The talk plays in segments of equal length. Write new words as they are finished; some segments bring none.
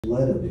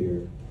light up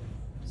here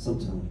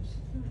sometimes.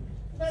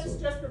 Let's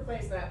just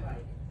replace that mic.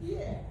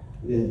 Yeah.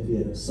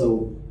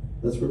 So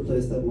let's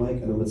replace that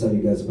mic, and I'm gonna tell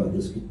you guys about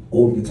this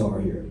old guitar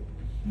here.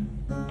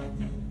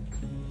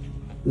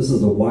 This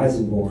is a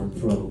Weissenborn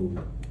from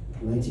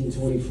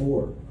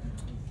 1924.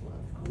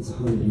 It's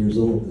 100 years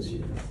old this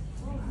year,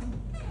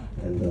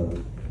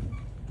 and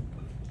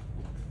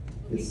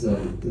it's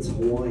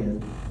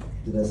Hawaiian.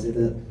 Did I say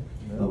that?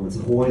 It's a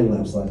Hawaiian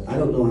lap slide. I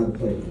don't know how to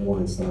play the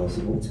Hawaiian style,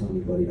 so don't tell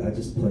anybody. I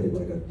just play it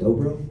like a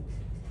dobro.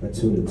 I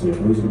tune it to a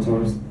blues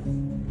guitarist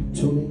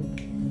tuning.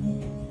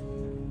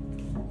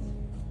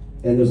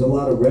 And there's a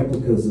lot of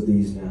replicas of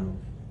these now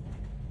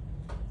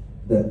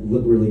that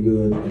look really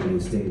good and they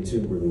stay in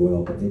tune really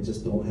well, but they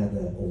just don't have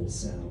that old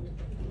sound.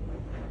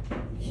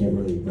 You can't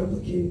really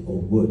replicate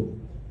old wood.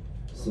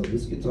 So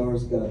this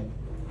guitar's got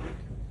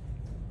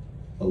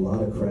a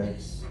lot of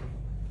cracks,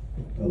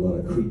 a lot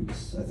of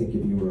creaks. I think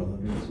if you were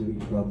 102, you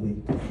probably.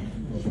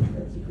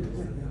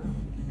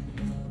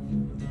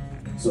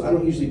 So I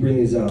don't usually bring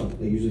these out.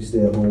 They usually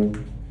stay at home,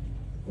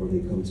 or they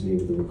come to me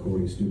with a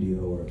recording studio,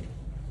 or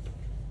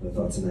I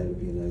thought tonight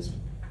would be a nice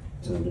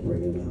time to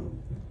bring them out.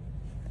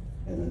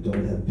 And I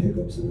don't have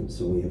pickups in it,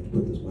 so we have to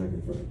put this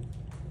microphone.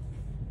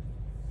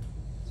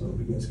 So I hope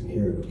you guys can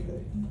hear it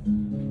okay.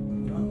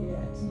 Not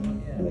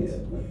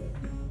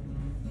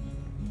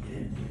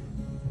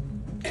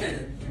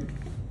yet.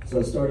 So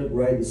I started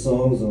writing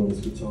songs on this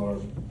guitar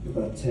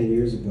about 10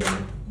 years ago,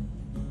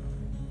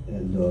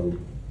 and I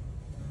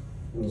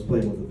was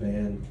playing with a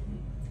band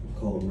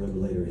called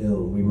Revelator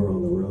Hill. We were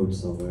on the road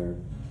somewhere,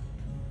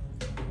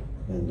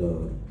 and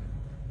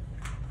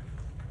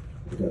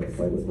I got in a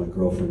fight with my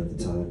girlfriend at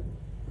the time.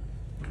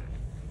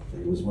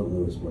 And it was one of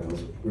those where I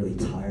was really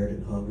tired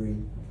and hungry,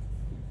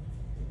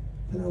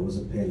 and I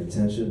wasn't paying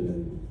attention,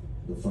 and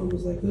the phone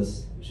was like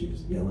this. She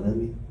was yelling at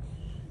me,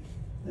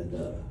 and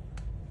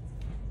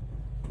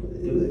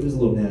it was a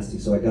little nasty.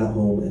 So I got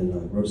home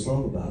and wrote a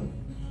song about it.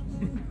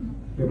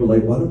 People were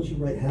like, "Why don't you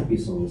write happy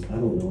songs?" I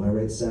don't know. I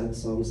write sad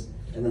songs,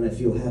 and then I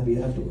feel happy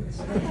afterwards.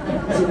 So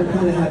they're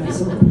kind of happy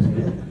songs, you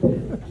know?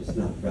 Just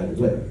not right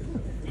away.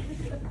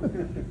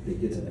 They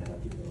get to the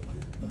happy note.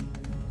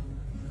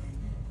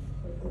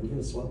 Are we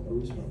gonna swap? Are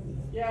we swapping?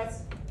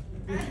 Yes.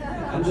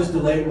 I'm just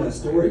delaying my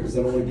story because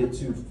I don't want to get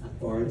too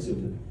far into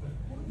it.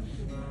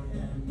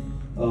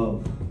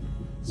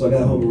 So I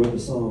got home and wrote the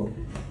song,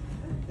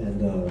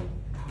 and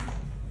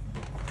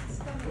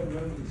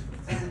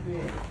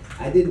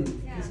I didn't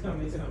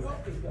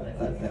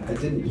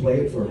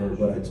play it for her,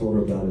 but I told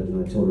her about it,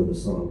 and I told her the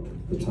song.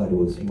 The title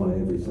was My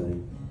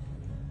Everything.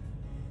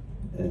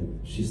 And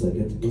she's like,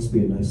 "It must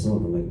be a nice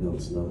song." I'm like, "No,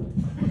 it's not."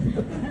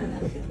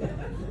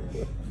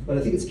 But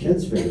I think it's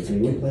Ken's favorite, so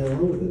we play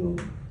along with it.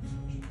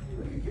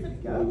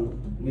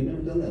 We've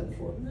never done that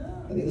before.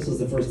 I think this was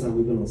the first time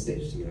we've been on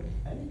stage together.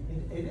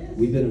 It is.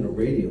 We've been in a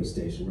radio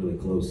station really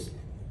close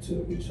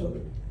to each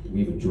other.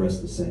 We even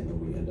dress the same when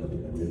we end up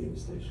in that radio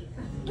station.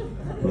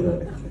 But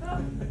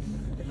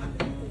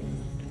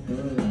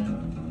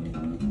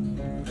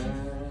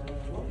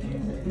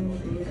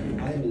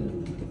I'm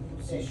in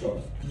C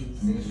sharp.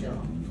 C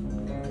sharp.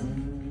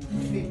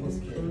 People's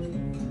kid.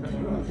 I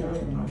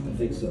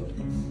think so.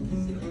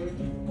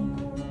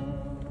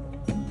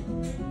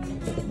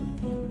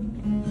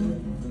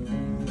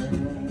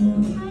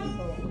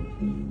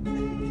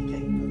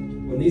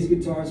 When these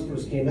guitars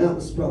first came out,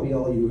 this is probably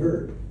all you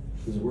heard,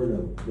 because there were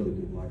no really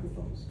good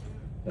microphones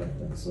back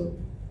then, so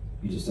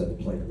you just had to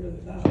play it really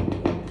loud.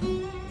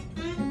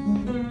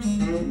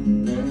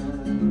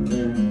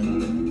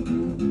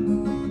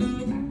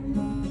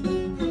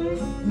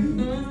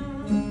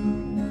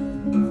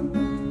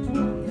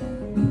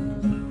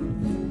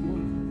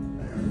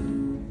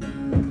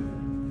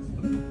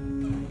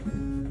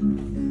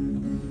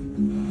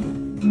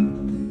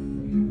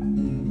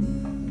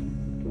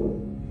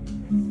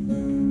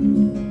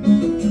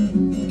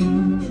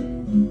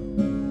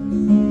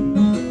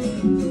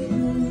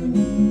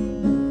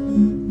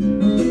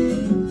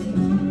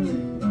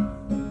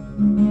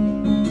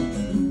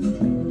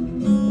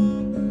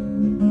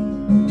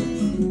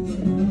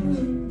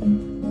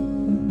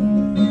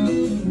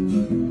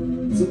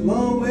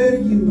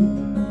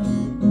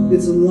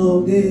 It's a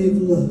long day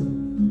for love.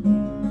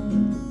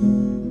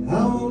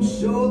 I won't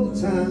show the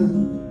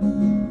time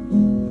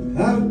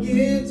I'll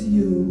get to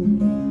you.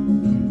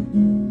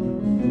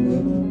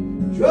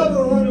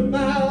 Drove 100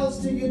 miles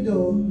to your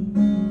door.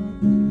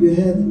 You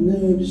had the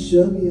nerve to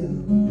shut me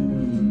out.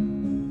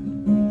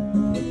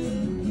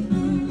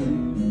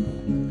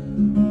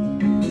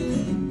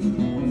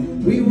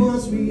 We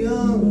once were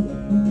young,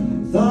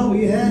 thought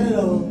we had it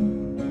all.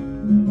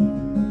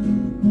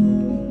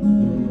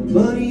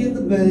 Money in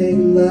the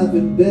bank, life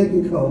at beck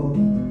and call.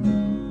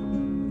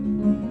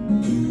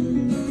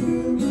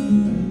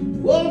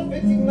 Walked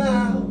 50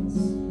 miles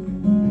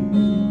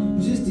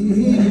just to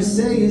hear you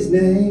say his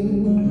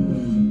name.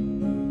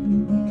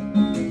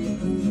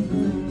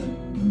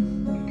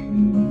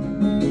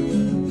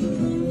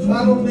 If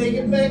I don't make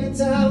it back in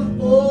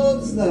time all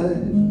this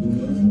life,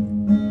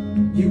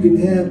 you can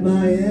have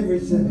my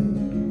everything.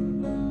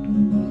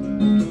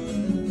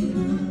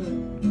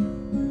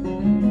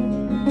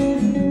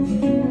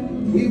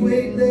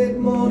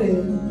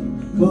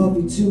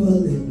 to our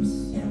lips.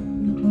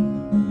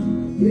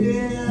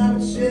 Yeah, I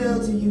would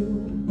shelter you,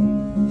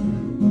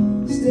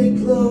 stay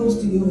close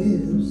to your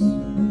hips.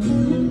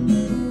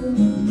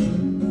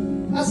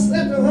 I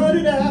slept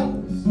 100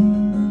 hours,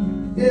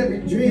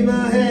 every dream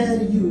I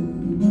had of you.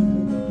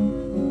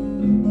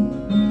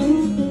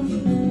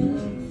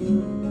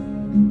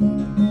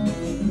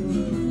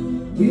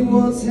 We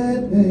once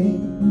had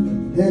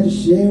pain, had to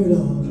share it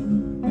all.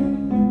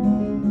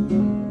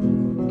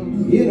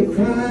 In a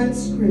crying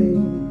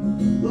scream,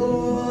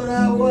 Lord,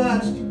 I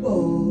watched you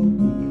fall.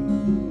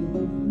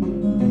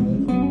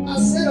 I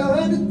said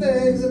 100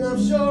 things and I'm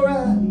sure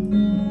I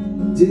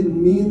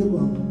didn't mean them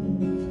all.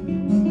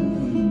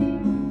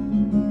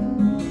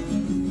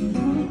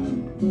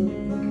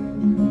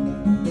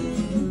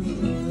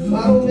 If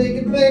I don't make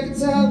it back in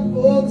time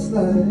for this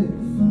life,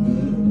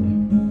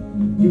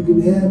 you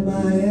can have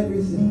my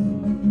everything.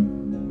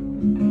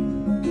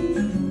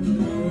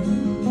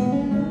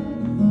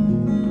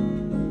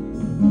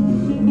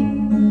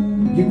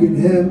 You can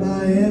have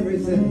my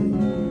everything.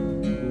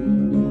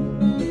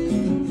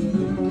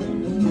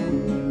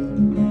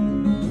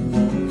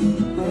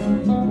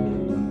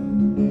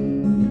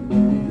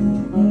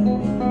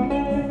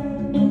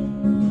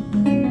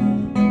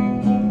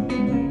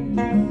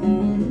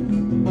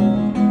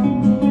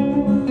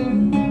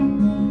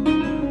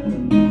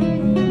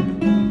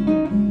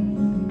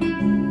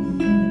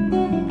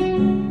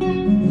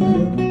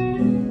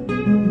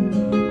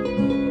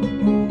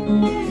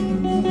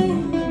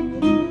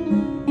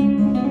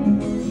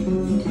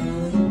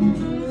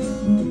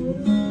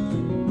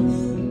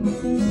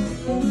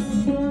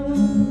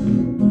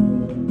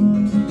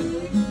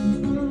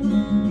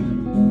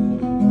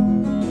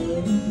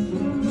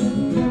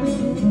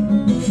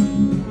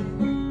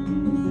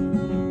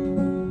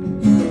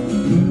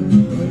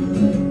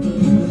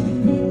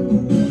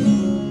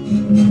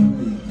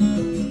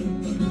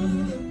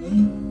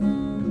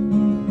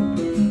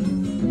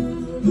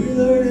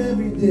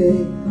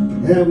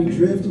 How we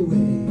drift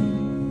away.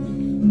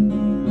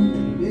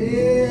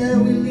 Yeah,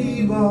 we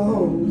leave our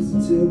homes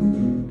until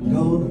we're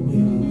gone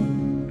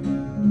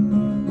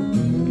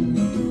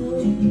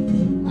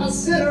away. I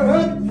said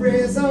 100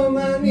 prayers on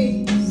my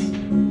knees,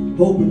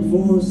 hoping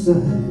for a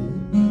sign.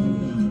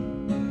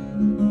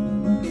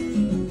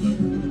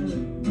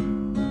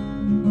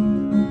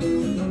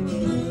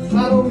 If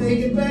I don't make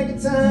it back in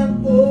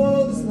time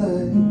for this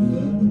life,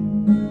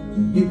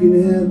 you can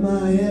have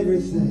my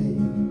everything.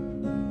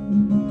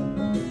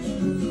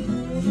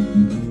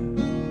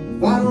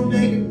 If I don't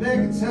make it back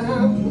in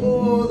time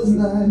for this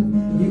life,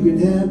 you can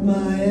have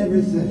my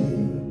everything.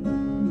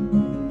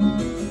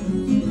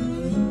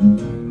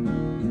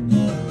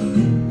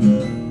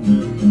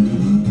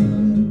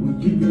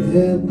 You can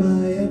have my